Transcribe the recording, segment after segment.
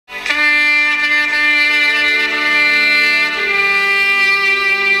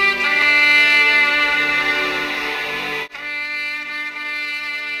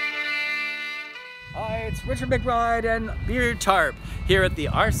McBride and Beard Tarp here at the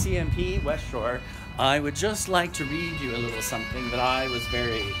RCMP West Shore. I would just like to read you a little something that I was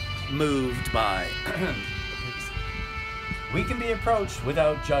very moved by. We can be approached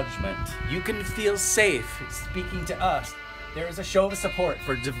without judgment. You can feel safe speaking to us. There is a show of support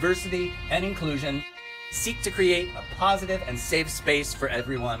for diversity and inclusion. Seek to create a positive and safe space for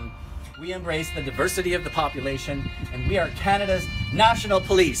everyone. We embrace the diversity of the population, and we are Canada's national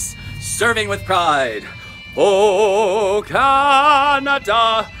police, serving with pride. Oh,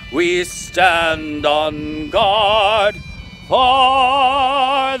 Canada, we stand on guard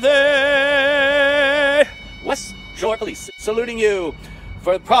for thee. West Shore Police, saluting you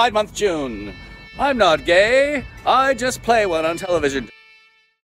for Pride Month, June. I'm not gay, I just play one on television.